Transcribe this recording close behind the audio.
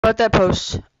about that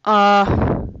post.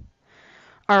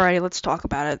 Alrighty, let's talk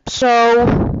about it.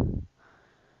 So,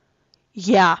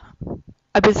 yeah,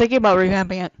 I've been thinking about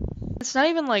revamping it. It's not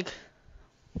even like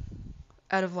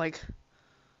out of like,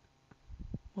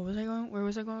 where was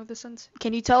I going with this sentence?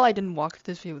 Can you tell I didn't walk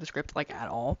this video with the script like at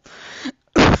all?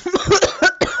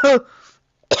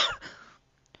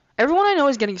 Everyone I know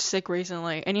is getting sick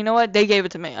recently, and you know what? They gave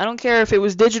it to me. I don't care if it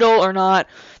was digital or not.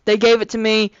 They gave it to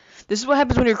me. This is what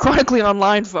happens when you're chronically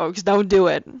online, folks. Don't do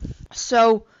it.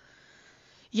 So,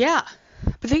 yeah,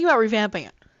 but thinking about revamping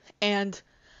it, and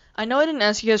I know I didn't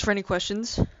ask you guys for any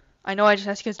questions. I know I just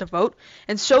asked you guys to vote,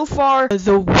 and so far,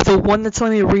 the one that's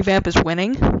telling me to revamp is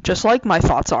winning, just like my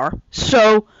thoughts are.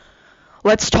 So,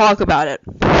 let's talk about it.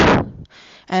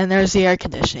 And there's the air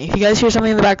conditioning. If you guys hear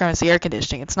something in the background, it's the air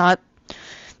conditioning. It's not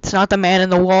the man in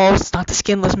the walls. It's not the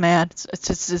skinless man.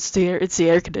 It's the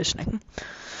air conditioning.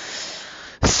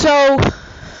 So,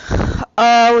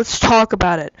 let's talk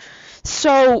about it.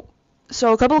 So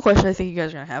a couple of questions I think you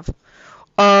guys are gonna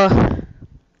have.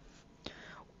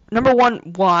 Number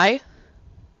one, why?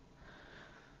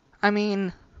 I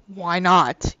mean, why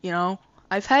not? You know,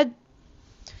 I've had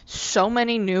so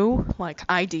many new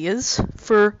ideas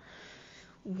for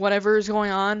whatever is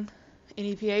going on in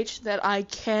EPH that I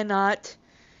cannot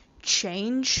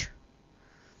change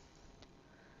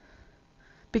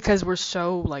because we're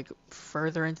so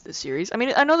further into the series. I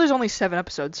mean, I know there's only 7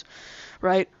 episodes,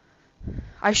 right?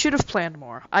 I should have planned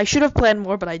more,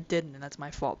 but I didn't, and that's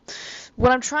my fault.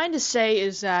 What I'm trying to say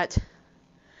is that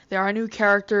there are new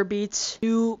character beats,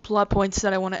 new plot points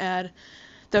that I want to add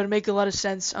that would make a lot of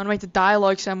sense. I want to make the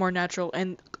dialogue sound more natural,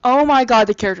 and oh my god,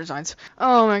 the character designs.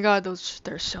 Oh my god,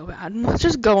 they're so bad. Let's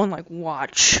just go and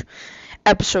watch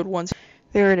episode 1.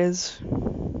 There it is.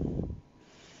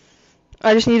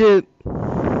 I just need to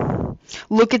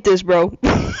look at this, bro. What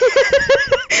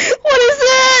is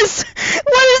this?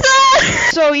 What is that?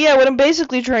 So yeah, what I'm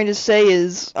basically trying to say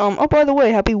is, oh, by the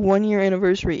way, happy 1-year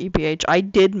anniversary, EPH. I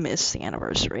did miss the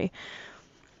anniversary.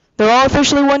 They're all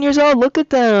officially 1 year old. Look at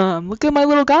them. Look at my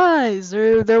little guys.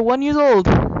 They're 1 year old.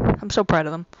 I'm so proud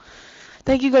of them.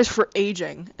 Thank you guys for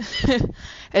aging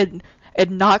and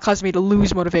not causing me to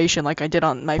lose motivation like I did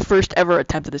on my first ever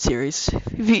attempt at the series.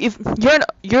 If you're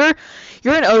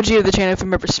an OG of the channel if you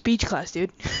remember speech class,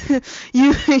 dude.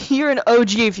 You're an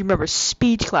OG if you remember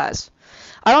speech class.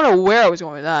 I don't know where I was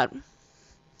going with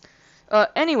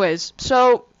that. Anyways,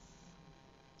 so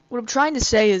what I'm trying to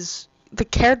say is the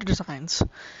character designs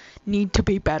need to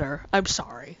be better. I'm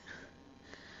sorry.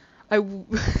 And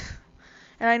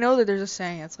I know that there's a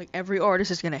saying it's every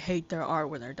artist is gonna hate their art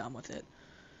when they're done with it.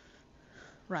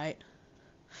 Right?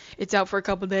 It's out for a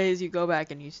couple days, you go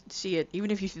back and you see it,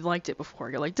 even if you liked it before,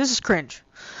 you're like, this is cringe.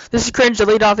 This is cringe,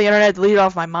 delete it off the internet, delete it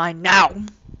off my mind now.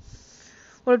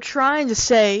 What I'm trying to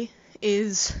say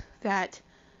is that,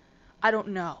 I don't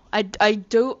know. I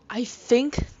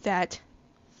think that,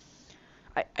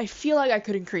 I feel like I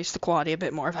could increase the quality a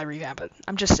bit more if I revamp it.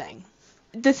 I'm just saying.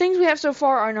 The things we have so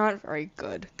far are not very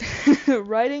good.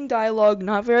 Writing, dialogue,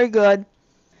 not very good.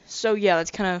 So yeah,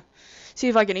 let's kind of see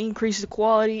if I can increase the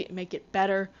quality and make it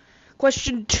better.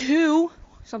 Question 2,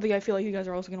 something I feel like you guys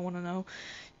are also going to want to know.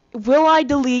 Will I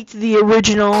delete the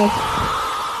original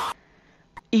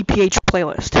EPH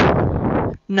playlist?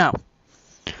 No.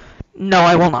 No,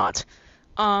 I will not.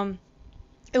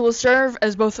 It will serve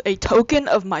as both a token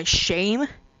of my shame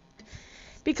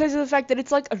because of the fact that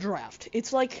it's like a draft.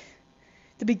 It's like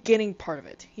the beginning part of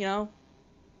it, you know?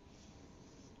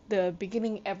 The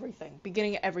beginning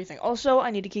everything. Also,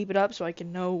 I need to keep it up so I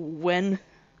can know when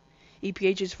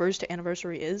EPH's first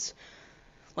anniversary is.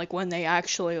 When they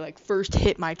actually, first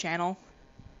hit my channel.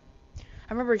 I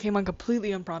remember it came on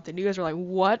completely unprompted. You guys were like,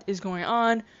 what is going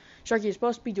on? Sharky is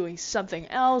supposed to be doing something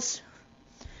else.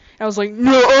 And I was like,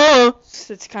 no!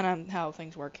 It's kind of how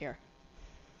things work here.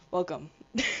 Welcome.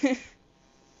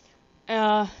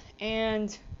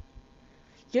 And,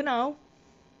 you know,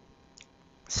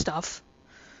 stuff.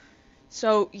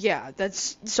 So, yeah,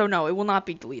 no, it will not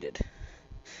be deleted.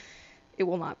 It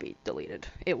will not be deleted.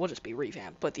 It will just be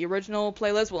revamped. But the original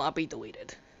playlist will not be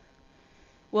deleted.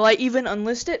 Will I even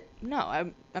unlist it? No,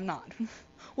 I'm not.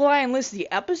 Will I unlist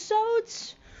the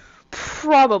episodes?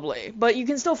 Probably. But you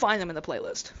can still find them in the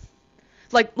playlist.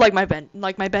 Like my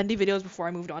Bendy videos before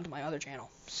I moved on to my other channel.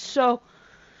 So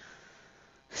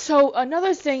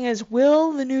another thing is,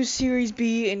 will the new series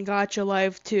be in Gacha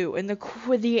Live 2? And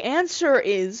the answer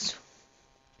is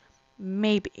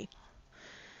maybe.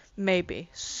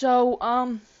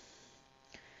 So,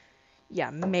 yeah,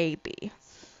 maybe.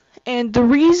 And the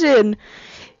reason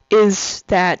is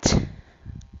that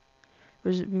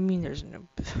What does it mean there's no...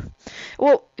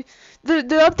 Well, the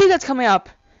update that's coming up,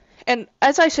 and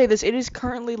as I say this, it is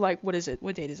currently like, what is it?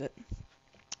 What date is it?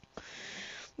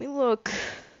 Let me look.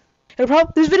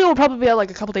 This video will probably be out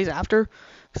like a couple days after,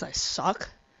 because I suck.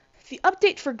 The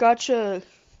update for Gacha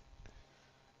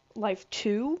Life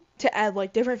 2 to add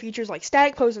like different features like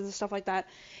static poses and stuff like that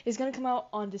is going to come out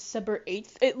on December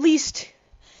 8th. At least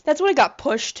that's what it got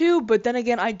pushed to, but then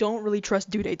again, I don't really trust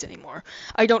due dates anymore.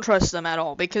 I don't trust them at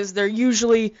all because they're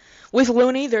usually, with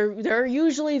Looney, they're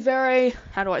usually very,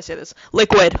 how do I say this?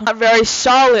 Liquid. Not very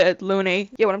solid, Looney.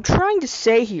 Yeah, what I'm trying to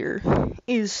say here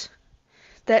is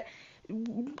that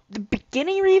the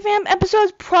beginning revamp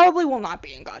episodes probably will not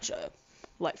be in Gacha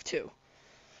Life 2.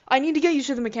 I need to get used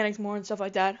to the mechanics more and stuff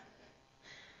like that.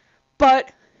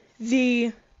 But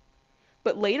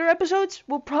later episodes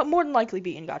will more than likely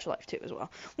be in Gacha Life 2 as well.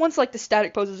 Once like the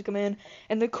static poses come in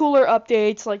and the cooler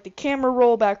updates like the camera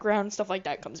roll background and stuff like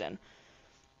that comes in.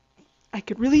 I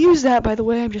could really use that, by the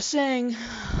way, I'm just saying.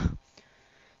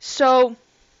 So,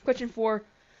 question 4,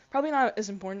 probably not as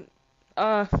important.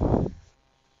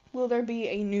 Will there be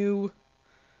a new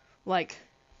logo?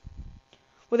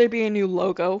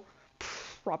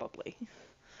 Probably.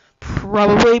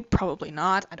 Probably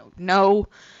not. I don't know.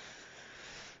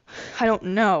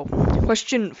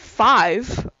 Question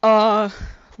 5, what are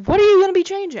you going to be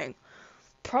changing?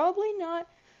 Probably not.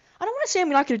 I don't want to say I'm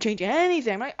not going to change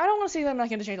anything. I don't want to say that I'm not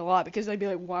going to change a lot, because I'd be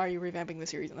like, why are you revamping the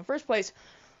series in the first place?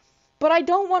 But I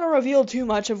don't want to reveal too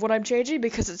much of what I'm changing,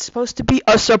 because it's supposed to be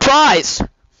a surprise.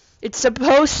 It's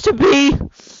supposed to be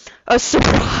a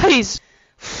surprise.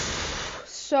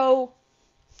 So,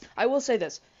 I will say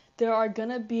this. There's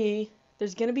gonna be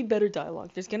better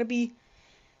dialogue. There's gonna be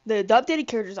the updated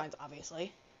character designs,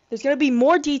 obviously. There's gonna be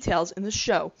more details in the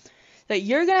show that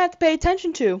you're gonna have to pay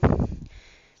attention to,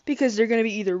 because they're gonna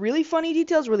be either really funny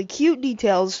details, really cute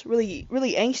details, really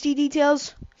angsty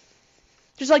details.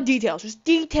 Just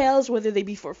details, whether they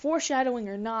be for foreshadowing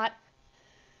or not.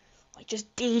 Like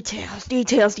just details.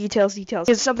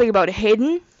 There's something about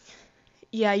Hayden.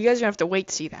 Yeah, you guys are gonna have to wait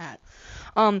to see that.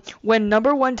 When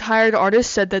number 1 tired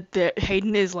artist said that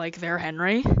Hayden is like their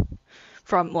Henry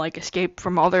from like Escape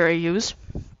from all their AUs,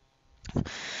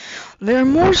 they're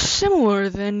more similar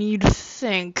than you'd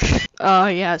think.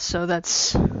 Yeah, so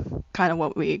that's kind of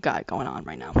what we got going on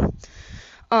right now.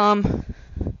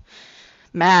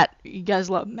 Matt, you guys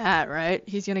love Matt, right?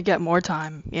 He's gonna get more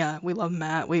time. Yeah, we love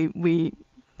Matt.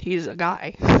 He's a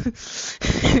guy.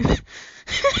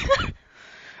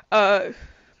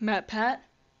 Matt Pat.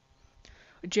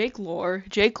 Jake Lore.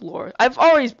 I've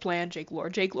always planned Jake Lore.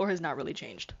 Jake Lore has not really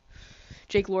changed.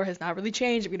 I'm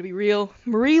gonna be real.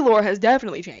 Marie Lore has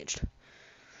definitely changed.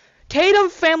 Tatum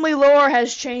family lore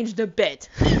has changed a bit.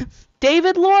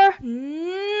 David lore?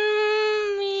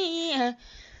 Yeah.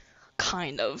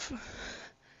 Kind of.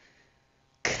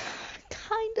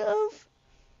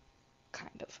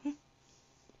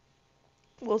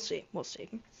 We'll see.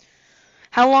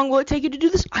 How long will it take you to do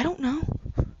this? I don't know.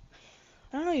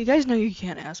 You guys know you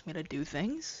can't ask me to do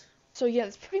things. So yeah,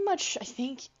 that's pretty much, I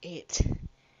think, it.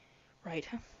 Right.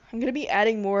 I'm going to be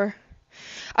adding more.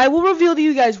 I will reveal to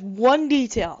you guys one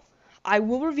detail.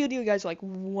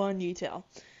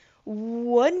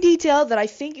 One detail that I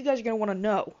think you guys are going to want to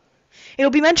know.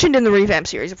 It'll be mentioned in the revamp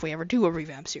series if we ever do a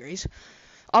revamp series.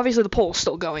 Obviously, the poll's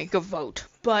still going. Go vote.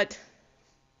 But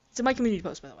it's in my community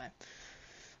post, by the way.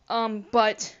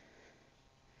 But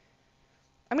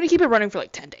I'm going to keep it running for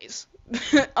like 10 days.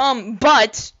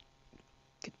 But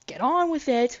get on with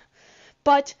it.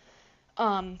 But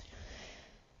I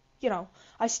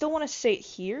still want to say it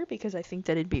here because I think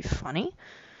that it'd be funny.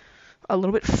 A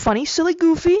little bit funny, silly,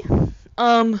 goofy.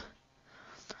 I'm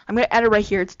gonna add it right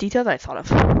here. It's a detail that I thought of.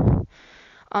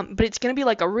 But it's gonna be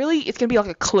like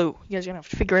a clue. You guys are gonna have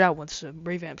to figure it out once the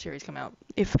revamp series come out.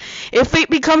 If it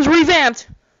becomes revamped.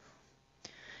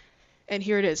 And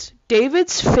here it is.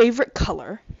 David's favorite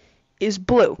color is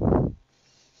blue.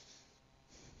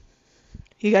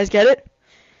 You guys get it?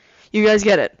 You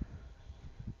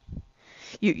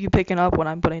picking up what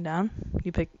I'm putting down?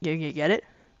 You get it?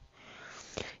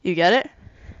 You get it?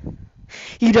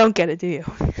 You don't get it, do you?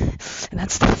 And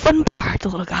that's the fun part,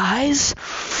 little guys.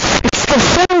 It's the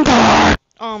fun part!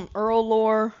 Earl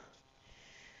lore.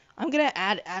 I'm gonna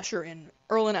add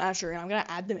Earl and Asher, and I'm gonna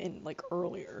add them in, like,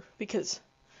 earlier, because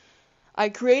I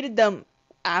created them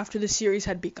after the series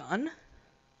had begun.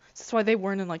 That's why they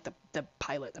weren't in, like, the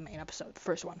pilot, the main episode, the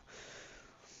first one.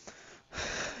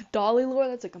 Dolly lore,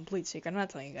 that's a complete secret. I'm not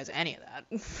telling you guys any of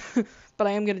that. But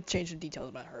I am going to change the details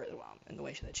about her as well, and the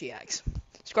way that she acts.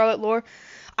 Scarlet lore.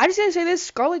 I just gotta say this,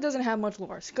 Scarlet doesn't have much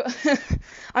lore.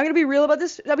 I'm gonna be real about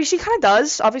this. I mean, she kind of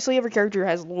does. Obviously, every character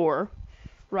has lore,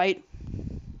 right?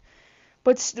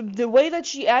 But the way that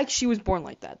she acts, she was born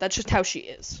like that. That's just how she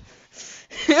is.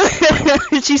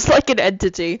 She's like an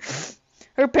entity.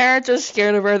 Her parents are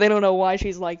scared of her. They don't know why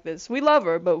she's like this. We love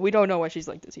her, but we don't know why she's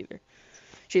like this either.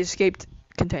 She escaped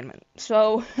containment.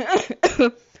 So,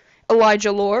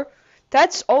 Elijah lore.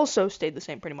 That's also stayed the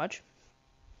same pretty much.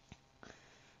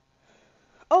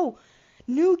 Oh,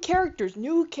 new characters.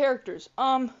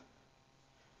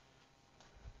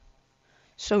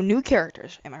 So new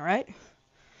characters, am I right?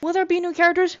 Will there be new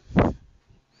characters?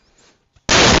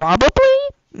 Probably?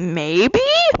 Maybe?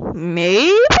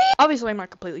 Obviously, I'm not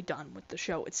completely done with the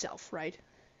show itself, right?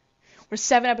 We're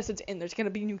 7 episodes in. There's gonna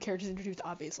be new characters introduced,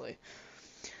 obviously.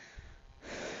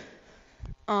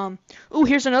 Ooh,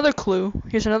 here's another clue.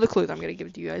 That I'm gonna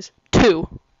give to you guys.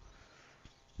 Two.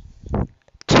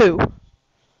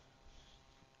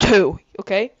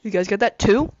 Okay? You guys got that?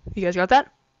 Two? You guys got that?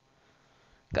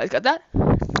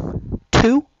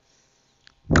 Two?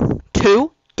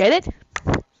 Get it?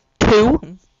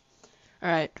 Two?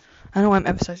 Alright. I don't know why I'm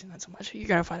emphasizing that so much. You're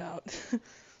gonna find out.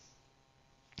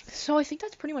 So I think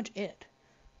that's pretty much it.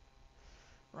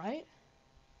 Right?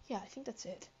 Yeah, I think that's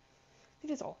it. I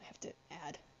think that's all I have to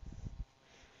add.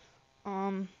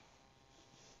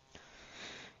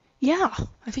 Yeah,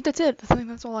 I think that's it. I think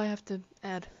that's all I have to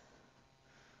add.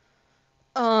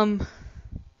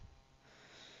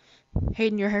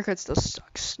 Hayden, your haircut still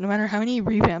sucks. No matter how many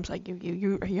revamps I give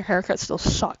you, your haircut still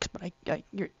sucks. But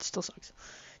it still sucks.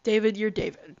 David, you're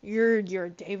David. You're a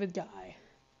David guy.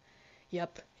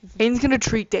 Yep. Hayden's gonna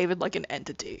treat David like an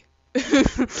entity.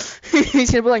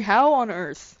 He's gonna be like, how on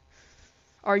earth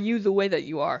are you the way that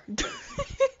you are?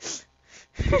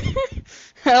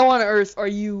 How on earth are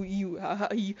you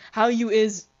how you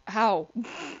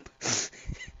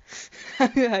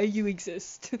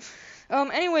exist?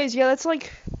 Anyways, yeah, that's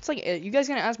like it. You guys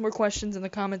gonna ask more questions in the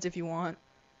comments if you want.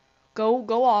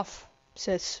 Go off,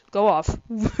 sis. Go off.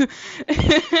 Yeah,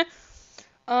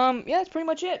 that's pretty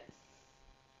much it.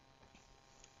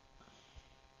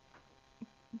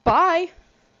 Bye.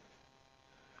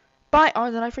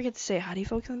 Oh, did I forget to say howdy,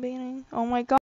 folks, in the beginning? Oh my god.